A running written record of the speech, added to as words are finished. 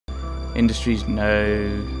Industries,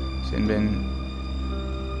 no. Sin bin.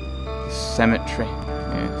 Cemetery,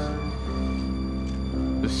 yes.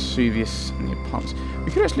 Vesuvius and the apartments.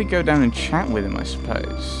 We could actually go down and chat with him, I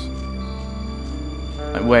suppose.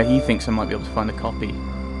 Like where he thinks I might be able to find a copy.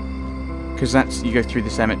 Because that's, you go through the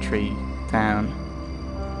cemetery down.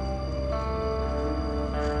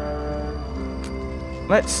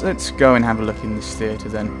 Let's go and have a look in this theatre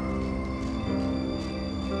then.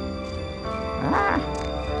 Ah!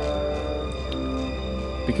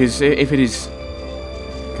 Because if it is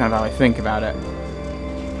kind of how I think about it.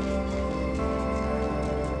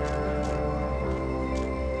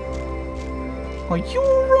 Are you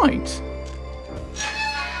alright?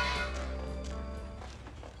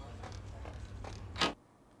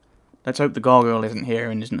 Let's hope the gargoyle isn't here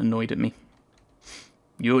and isn't annoyed at me.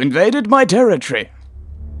 You invaded my territory!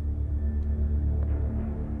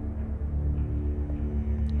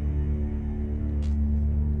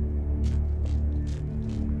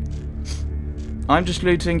 I'm just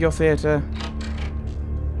looting your theatre.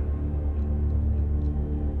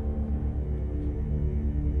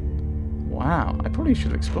 Wow, I probably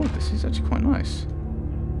should have explored this. It's actually quite nice.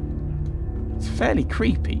 It's fairly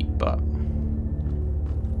creepy, but...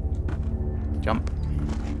 Jump.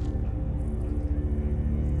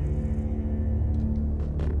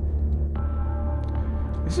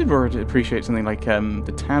 This is where I'd appreciate something like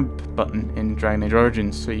the tab button in Dragon Age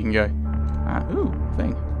Origins, so you can go, ooh,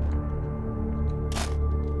 thing.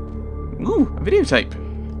 Ooh, a videotape.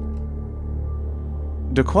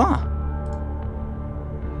 De quoi?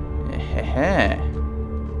 Hehe.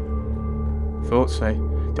 Thought so.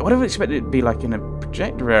 I would have expected it to be like in a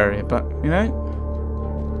projector area, but, you know.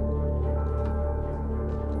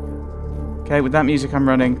 Okay, with that music I'm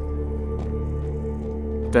running.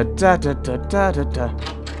 Da da da da da da da.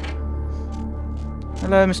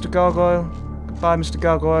 Hello, Mr. Gargoyle. Goodbye, Mr.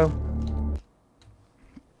 Gargoyle.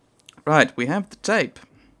 Right, we have the tape.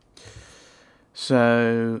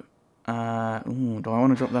 So, do I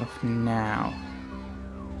want to drop that off now?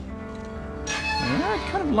 Yeah,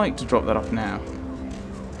 I'd kind of like to drop that off now.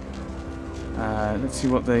 Let's see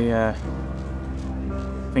what the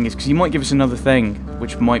thing is, because he might give us another thing,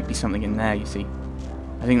 which might be something in there, you see.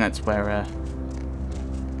 I think that's where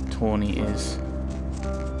Tawny is.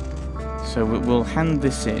 So we'll hand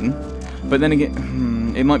this in, but then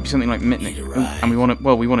again, it might be something like Mitnick. And we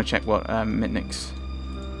want to check what Mitnick's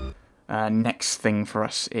next thing for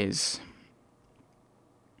us is.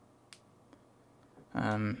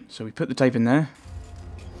 So we put the tape in there.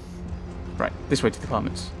 Right, this way to the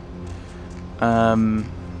apartments.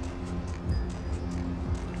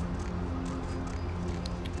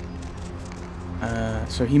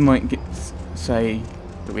 So he might say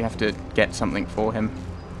that we have to get something for him.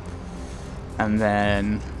 And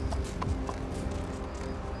then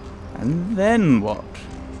what?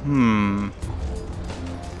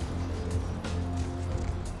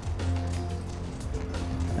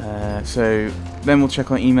 So then we'll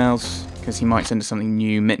check our emails, because he might send us something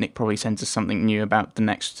new. Mitnick probably sends us something new about the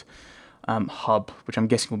next hub, which I'm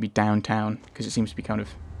guessing will be downtown, because it seems to be kind of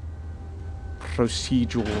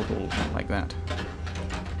procedural like that.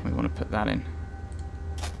 We want to put that in.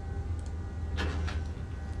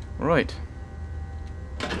 Right.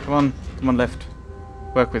 Come on, left.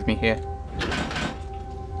 Work with me here.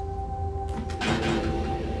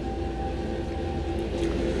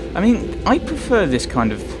 I mean, I prefer this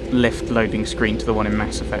kind of lift loading screen to the one in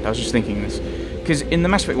Mass Effect. I was just thinking this. Because in the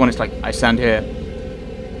Mass Effect one, it's like, I stand here,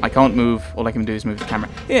 I can't move, all I can do is move the camera.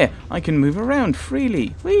 Here, I can move around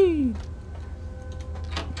freely. Whee!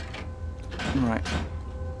 Right.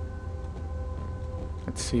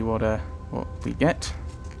 Let's see what we get.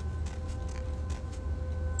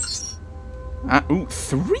 Ooh,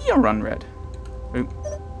 3 are unread.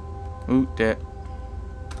 Ooh, dear.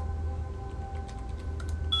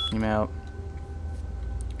 Email.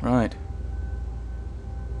 Right.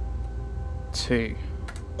 2.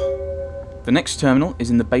 The next terminal is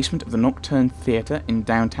in the basement of the Nocturne Theatre in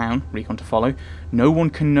downtown. Recon to follow. No one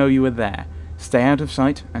can know you are there. Stay out of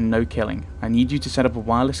sight and no killing. I need you to set up a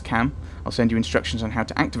wireless cam. I'll send you instructions on how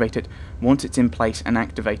to activate it. Once it's in place and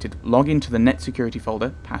activated, log into the net security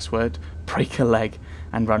folder, password, break a leg,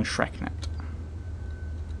 and run ShrekNet.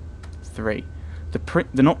 3.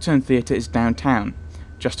 The Nocturne Theatre is downtown,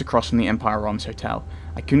 just across from the Empire Arms Hotel.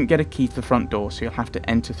 I couldn't get a key to the front door, so you'll have to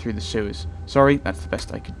enter through the sewers. Sorry, that's the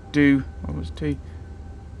best I could do. What was 2?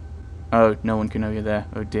 Oh, no one can know you're there.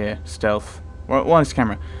 Oh dear. Stealth. Wireless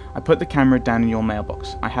camera. I put the camera down in your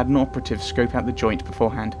mailbox. I had an operative scope out the joint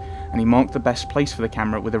beforehand, and he marked the best place for the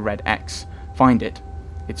camera with a red X. Find it.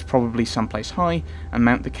 It's probably someplace high, and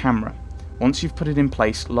mount the camera. Once you've put it in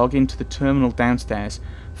place, log into the terminal downstairs,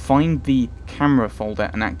 find the camera folder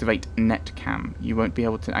and activate netcam. You won't be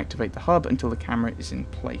able to activate the hub until the camera is in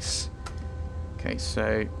place. Okay,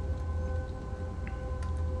 so...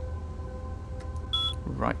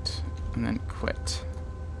 Right, and then quit.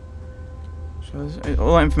 So there's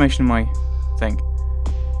all that information in my thing.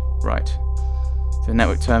 Right. The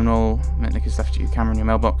network terminal, Mitnick has left you a camera in your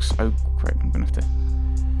mailbox. Oh, great, I'm going to have to...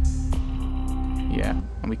 Yeah,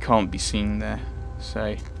 and we can't be seen there,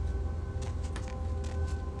 so...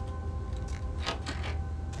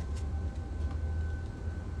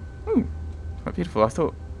 Ooh, quite beautiful. I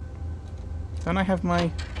thought... Don't I have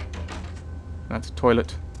my... That's a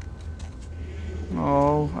toilet.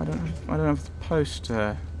 Oh, I don't have the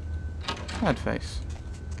poster. Sad face.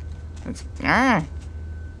 It's... Ah!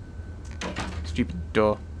 Stupid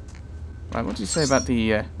door. Right, what did you say about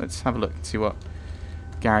the... let's have a look and see what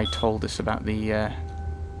Gary told us about the...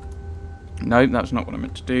 No, that's not what I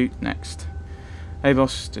meant to do. Next. Hey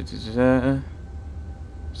boss.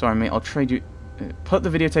 Sorry mate, I'll trade you... put the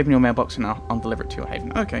videotape in your mailbox and I'll deliver it to your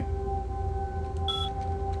haven. Okay.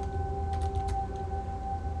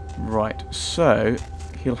 Right, so...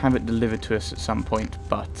 He'll have it delivered to us at some point,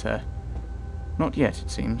 but... not yet,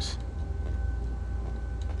 it seems.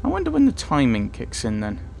 I wonder when the timing kicks in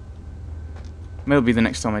then. Maybe it'll be the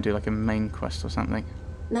next time I do like a main quest or something.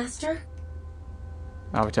 Master?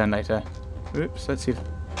 I'll return later. Oops, let's see if...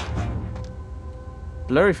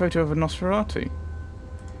 Blurry photo of a Nosferatu.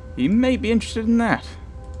 You may be interested in that.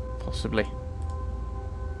 Possibly.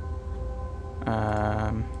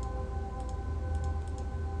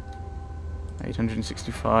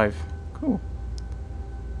 865. Cool.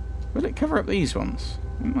 Will it cover up these ones?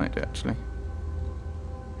 It might do, actually.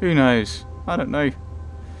 Who knows? I don't know.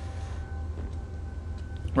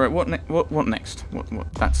 Right, what next?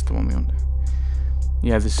 What? That's the one we want.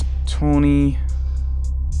 Yeah, there's tawny,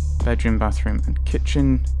 bedroom, bathroom, and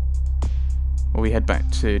kitchen. Or we head back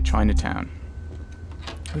to Chinatown.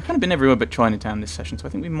 We've kind of been everywhere but Chinatown this session, so I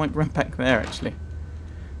think we might run back there, actually.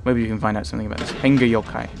 Maybe you can find out something about this Henga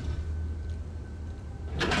Yokai.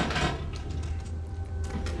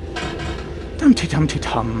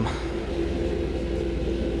 Dum-ti-dum-ti-dum.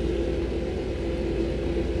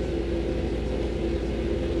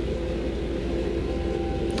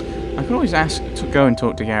 I could always ask to go and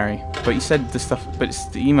talk to Gary, but he said the stuff. But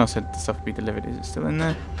the email said the stuff would be delivered. Is it still in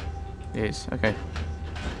there? It is. Okay.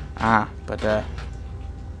 Ah, but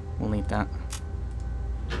we'll need that.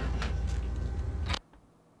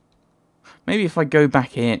 Maybe if I go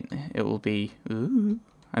back in, it will be. Ooh,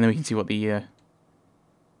 and then we can see what the.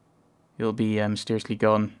 It'll be mysteriously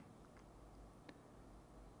gone.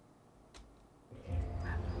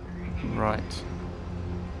 Right.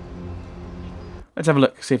 Let's have a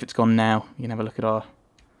look, see if it's gone now. You can have a look at our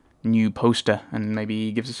new poster, and maybe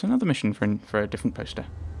he gives us another mission for a different poster.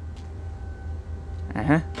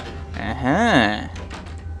 There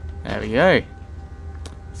we go.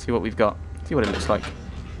 See what we've got. See what it looks like.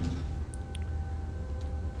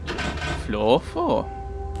 Floor 4.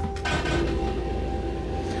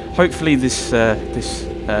 Hopefully this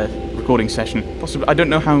recording session, possibly, I don't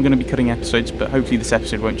know how I'm going to be cutting episodes, but hopefully this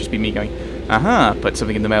episode won't just be me going, aha, put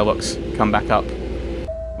something in the mailbox, come back up.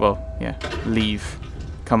 Well, yeah, leave,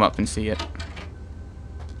 come up and see it.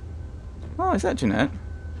 Oh, is that Jeanette?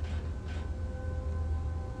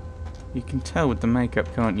 You can tell with the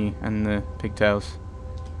makeup, can't you, and the pigtails.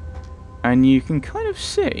 And you can kind of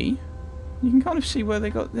see where they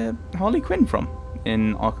got their Harley Quinn from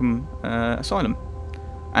in Arkham Asylum.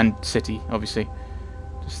 And City, obviously.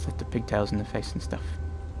 Just the pigtails in the face and stuff.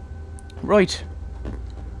 Right.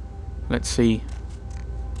 Let's see.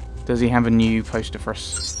 Does he have a new poster for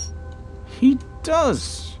us? He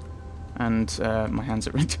does! And my hands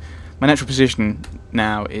are red. My natural position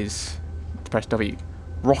now is to press W.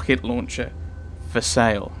 Rocket launcher for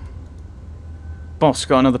sale. Boss,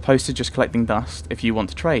 got another poster, just collecting dust if you want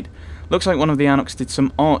to trade. Looks like one of the Anox did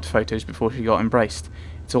some art photos before she got embraced.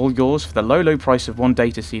 It's all yours for the low, low price of one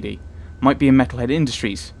data CD. Might be in Metalhead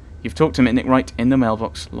Industries. You've talked to Mitnick right in the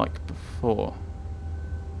mailbox like before.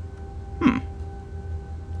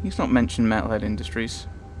 He's not mentioned Metalhead Industries.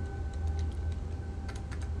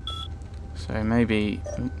 So maybe...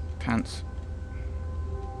 Ooh, pants.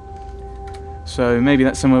 So maybe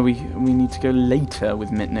that's somewhere we need to go later with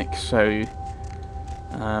Mitnick. So...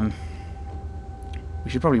 we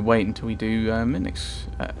should probably wait until we do Mitnick's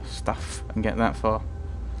stuff and get that far.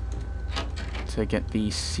 To get the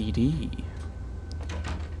CD.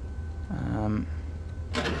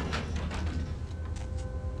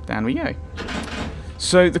 Down we go.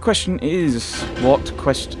 So the question is, what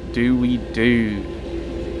quest do we do?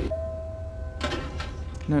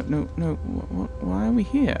 No, no, no. Why are we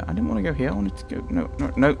here? I didn't want to go here. I wanted to go... No,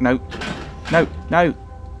 no, no, no. No, no.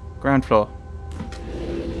 Ground floor.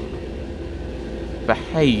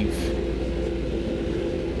 Behave.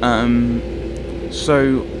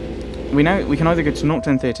 So we can either go to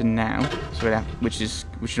Nocturne Theatre now, so which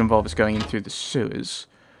would involve us going in through the sewers,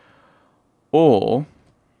 or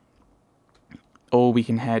we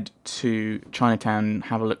can head to Chinatown and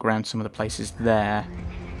have a look around some of the places there.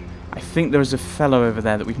 I think there is a fellow over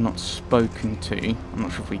there that we've not spoken to. I'm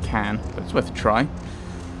not sure if we can, but it's worth a try.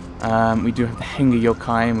 We do have the Henga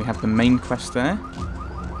Yokai, and we have the main quest there.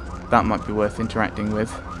 That might be worth interacting with.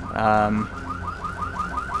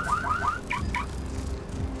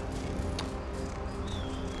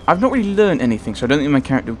 I've not really learned anything, so I don't think my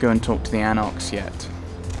character will go and talk to the Anarchs yet.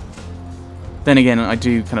 Then again, I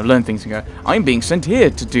do kind of learn things and go, I'm being sent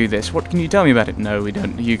here to do this. What can you tell me about it? No, we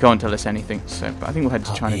don't. You can't tell us anything. So, but I think we'll head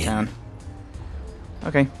to Chinatown.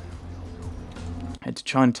 Okay. Head to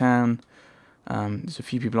Chinatown. There's a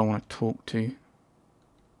few people I want to talk to.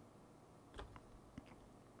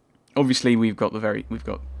 Obviously, we've got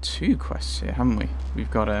two quests here, haven't we?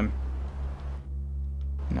 We've got no,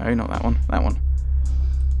 not that one. That one.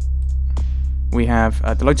 We have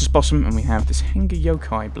the Lotus Blossom, and we have this Henga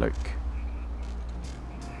Yokai bloke.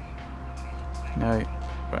 No.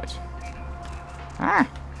 Right. Ah!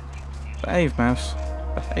 Behave, mouse.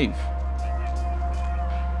 Behave.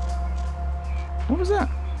 What was that?